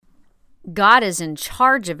God is in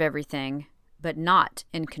charge of everything, but not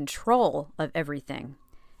in control of everything.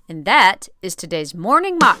 And that is today's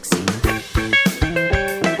Morning Moxie.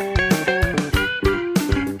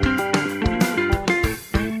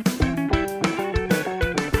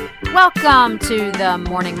 Welcome to the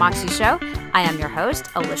Morning Moxie Show. I am your host,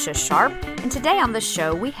 Alicia Sharp, and today on the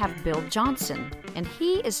show we have Bill Johnson, and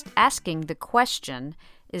he is asking the question,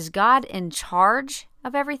 is God in charge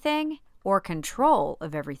of everything or control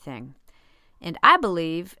of everything? And I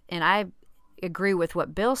believe, and I agree with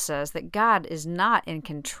what Bill says, that God is not in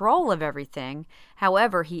control of everything.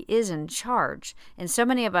 However, he is in charge. And so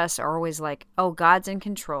many of us are always like, oh, God's in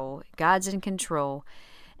control. God's in control.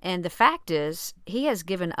 And the fact is, he has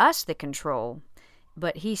given us the control,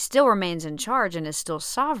 but he still remains in charge and is still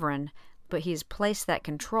sovereign, but he's placed that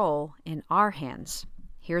control in our hands.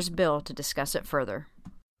 Here's Bill to discuss it further.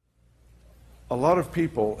 A lot of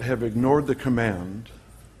people have ignored the command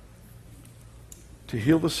to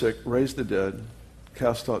heal the sick, raise the dead,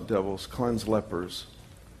 cast out devils, cleanse lepers,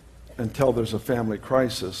 until there's a family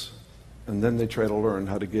crisis, and then they try to learn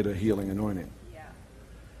how to get a healing anointing. Yeah.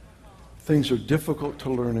 Things are difficult to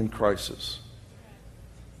learn in crisis.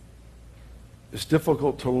 It's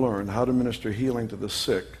difficult to learn how to minister healing to the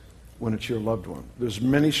sick when it's your loved one. There's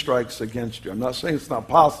many strikes against you. I'm not saying it's not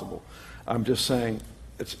possible. I'm just saying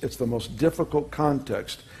it's the most difficult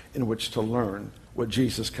context in which to learn what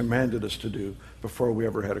Jesus commanded us to do before we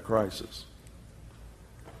ever had a crisis.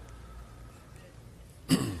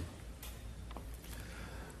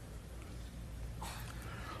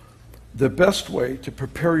 The best way to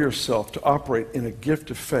prepare yourself to operate in a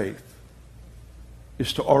gift of faith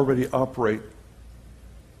is to already operate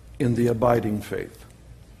in the abiding faith.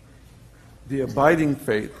 The abiding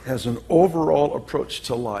faith has an overall approach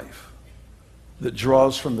to life that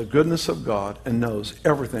draws from the goodness of God and knows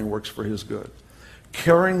everything works for his good.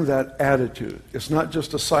 Carrying that attitude, it's not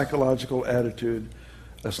just a psychological attitude,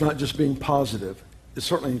 it's not just being positive, it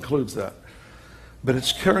certainly includes that, but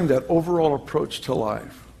it's carrying that overall approach to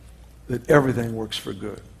life that everything works for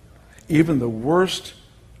good. Even the worst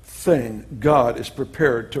thing, God is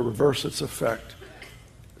prepared to reverse its effect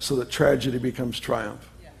so that tragedy becomes triumph.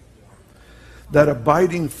 That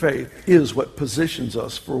abiding faith is what positions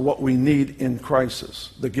us for what we need in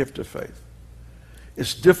crisis, the gift of faith.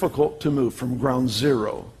 It's difficult to move from ground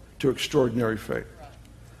zero to extraordinary faith.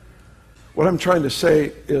 What I'm trying to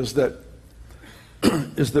say is that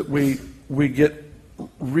we get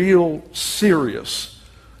real serious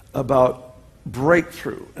about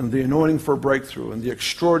breakthrough and the anointing for breakthrough and the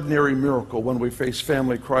extraordinary miracle when we face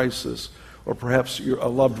family crisis, or perhaps a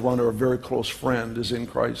loved one or a very close friend is in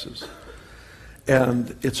crisis.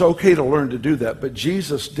 And it's okay to learn to do that, but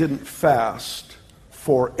Jesus didn't fast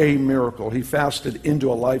for a miracle. He fasted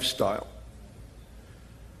into a lifestyle.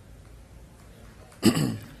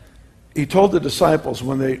 He told the disciples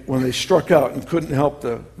when they struck out and couldn't help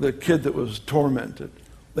the kid that was tormented,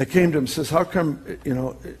 they came to him and says, how come,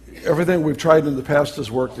 everything we've tried in the past has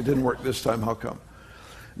worked, it didn't work this time, how come?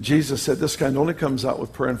 Jesus said, this kind only comes out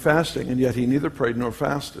with prayer and fasting, and yet he neither prayed nor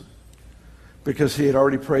fasted, because he had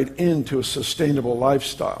already prayed into a sustainable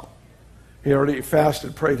lifestyle. He already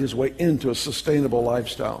fasted, prayed his way into a sustainable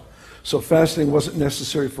lifestyle. So fasting wasn't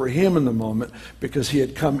necessary for him in the moment because he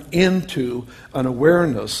had come into an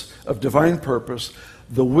awareness of divine purpose,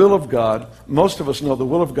 the will of God. Most of us know the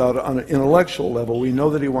will of God on an intellectual level. We know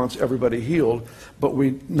that he wants everybody healed, but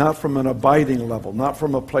not from an abiding level, not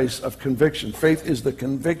from a place of conviction. Faith is the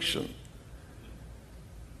conviction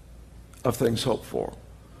of things hoped for.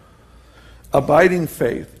 Abiding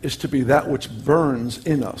faith is to be that which burns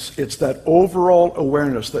in us. It's that overall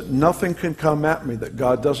awareness that nothing can come at me that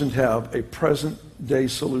God doesn't have a present-day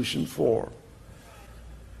solution for.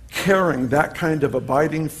 Carrying that kind of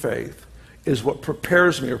abiding faith is what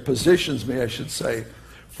prepares me, or positions me, I should say,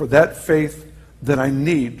 for that faith that I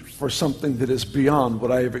need for something that is beyond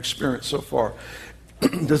what I have experienced so far.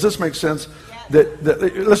 Does this make sense? That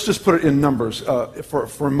let's just put it in numbers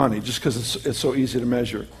for money, just because it's so easy to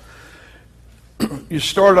measure. You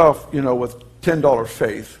start off, with $10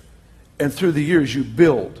 faith, and through the years you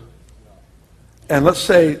build. And let's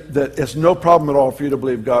say that it's no problem at all for you to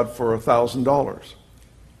believe God for $1,000.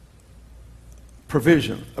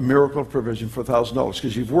 Provision, a miracle of provision for $1,000,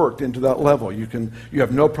 because you've worked into that level. You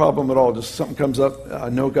have no problem at all. Just something comes up, I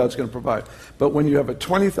know God's going to provide. But when you have a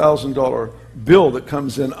 $20,000 bill that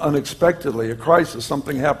comes in unexpectedly, a crisis,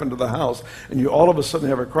 something happened to the house, and you all of a sudden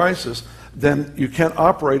have a crisis, then you can't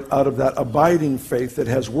operate out of that abiding faith that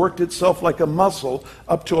has worked itself like a muscle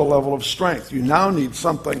up to a level of strength. You now need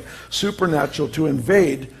something supernatural to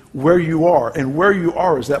invade where you are, and where you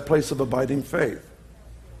are is that place of abiding faith.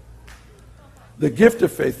 The gift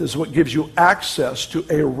of faith is what gives you access to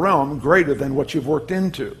a realm greater than what you've worked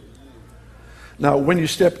into. Now, when you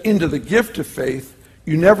step into the gift of faith,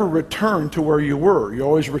 you never return to where you were. You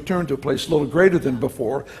always return to a place a little greater than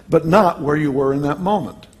before, but not where you were in that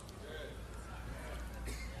moment.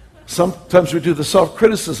 Sometimes we do the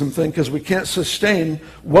self-criticism thing because we can't sustain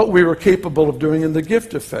what we were capable of doing in the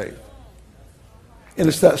gift of faith. And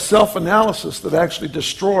it's that self-analysis that actually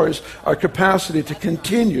destroys our capacity to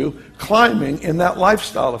continue climbing in that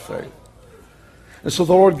lifestyle of faith. And so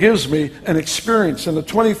the Lord gives me an experience in the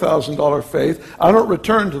 $20,000 faith. I don't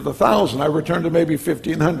return to the 1,000. I return to maybe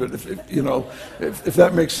 1,500, if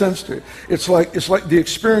that makes sense to you. It's like the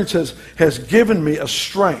experience has given me a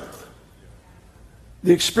strength.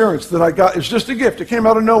 The experience that I got is just a gift. It came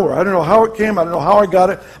out of nowhere. I don't know how it came. I don't know how I got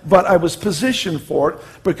it. But I was positioned for it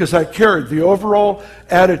because I carried the overall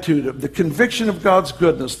attitude of the conviction of God's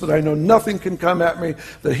goodness, that I know nothing can come at me,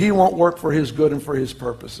 that He won't work for His good and for His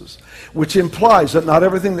purposes. Which implies that not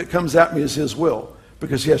everything that comes at me is His will,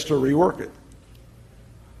 because He has to rework it.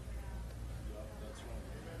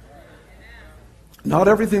 Not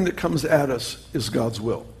everything that comes at us is God's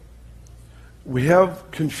will. We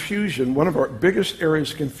have confusion. One of our biggest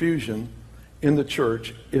areas of confusion in the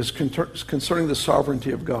church is concerning the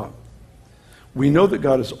sovereignty of God. We know that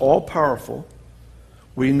God is all-powerful.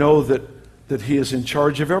 We know that He is in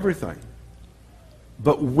charge of everything.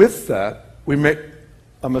 But with that, we make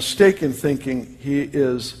a mistake in thinking He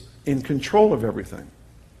is in control of everything.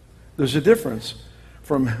 There's a difference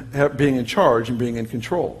from being in charge and being in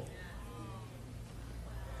control.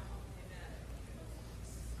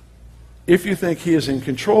 If you think He is in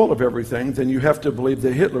control of everything, then you have to believe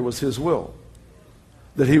that Hitler was His will,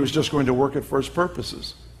 that he was just going to work it for His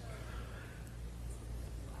purposes.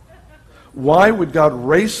 Why would God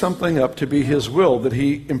raise something up to be His will that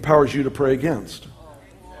He empowers you to pray against?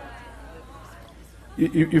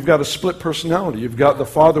 You've got a split personality. You've got the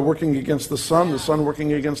Father working against the Son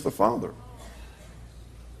working against the Father.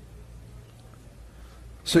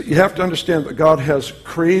 So you have to understand that God has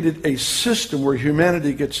created a system where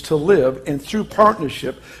humanity gets to live, and through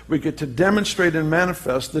partnership, we get to demonstrate and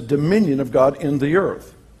manifest the dominion of God in the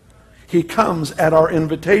earth. He comes at our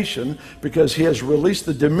invitation because He has released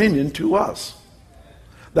the dominion to us.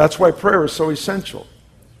 That's why prayer is so essential.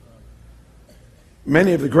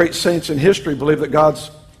 Many of the great saints in history believe that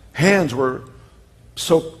God's hands were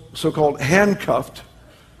so-called handcuffed,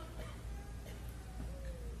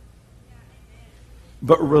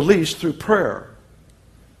 but released through prayer.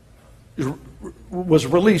 It was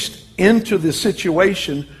released into the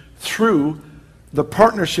situation through the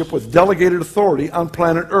partnership with delegated authority on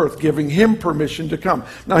planet Earth, giving Him permission to come.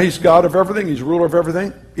 Now, He's God of everything. He's ruler of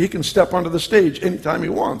everything. He can step onto the stage anytime He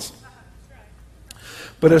wants.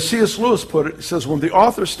 But as C.S. Lewis put it, he says, when the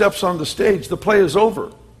author steps on the stage, the play is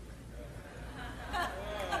over.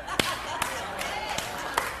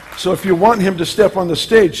 So if you want Him to step on the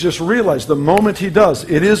stage, just realize the moment He does,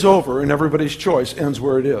 it is over, and everybody's choice ends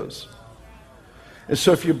where it is. And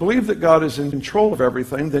so if you believe that God is in control of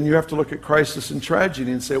everything, then you have to look at crisis and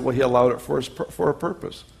tragedy and say, well, He allowed it for a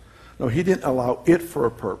purpose. No, He didn't allow it for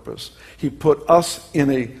a purpose. He put us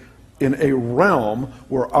in a realm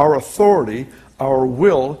where our authority, our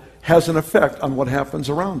will, has an effect on what happens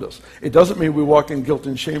around us. It doesn't mean we walk in guilt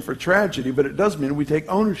and shame for tragedy, but it does mean we take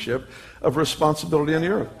ownership of responsibility on the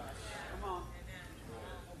earth.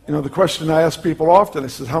 You know, the question I ask people often, I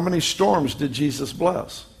says, how many storms did Jesus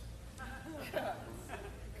bless?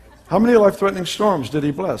 How many life-threatening storms did He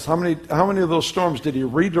bless? How many of those storms did He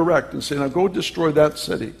redirect and say, now go destroy that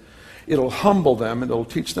city? It'll humble them and it'll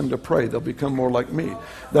teach them to pray. They'll become more like me.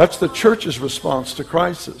 That's the church's response to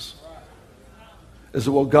crisis. Is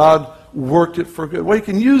that, well, God worked it for good. Well, He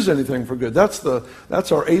can use anything for good. That's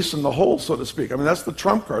our ace in the hole, so to speak. I mean, that's the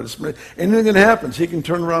trump card. Anything that happens, He can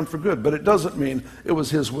turn around for good. But it doesn't mean it was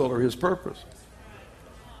His will or His purpose.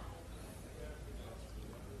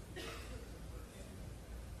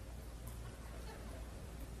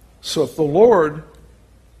 So if the Lord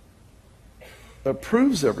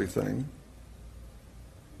approves everything,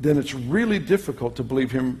 then it's really difficult to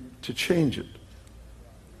believe Him to change it.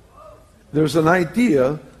 There's an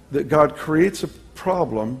idea that God creates a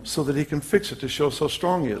problem so that He can fix it to show us how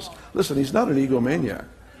strong He is. Listen, He's not an egomaniac.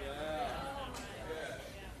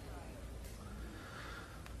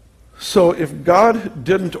 So if God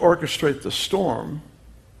didn't orchestrate the storm,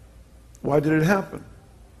 why did it happen?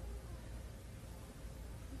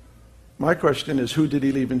 My question is, who did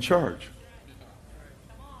He leave in charge?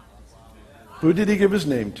 Who did He give His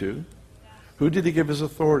name to? Who did He give His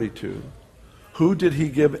authority to? Who did he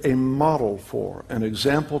give a model for, an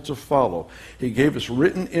example to follow? He gave us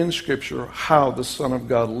written in Scripture how the Son of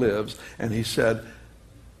God lives, and he said,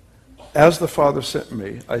 as the Father sent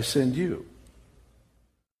me, I send you.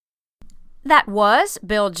 That was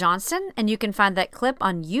Bill Johnson, and you can find that clip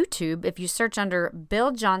on YouTube if you search under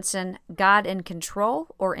Bill Johnson, God in Control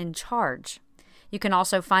or In Charge. You can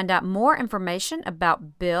also find out more information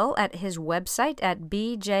about Bill at his website at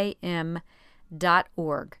bjm.org.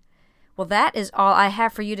 Well, that is all I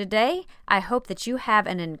have for you today. I hope that you have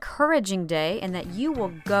an encouraging day and that you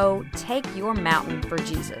will go take your mountain for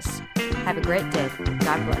Jesus. Have a great day.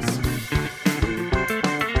 God bless.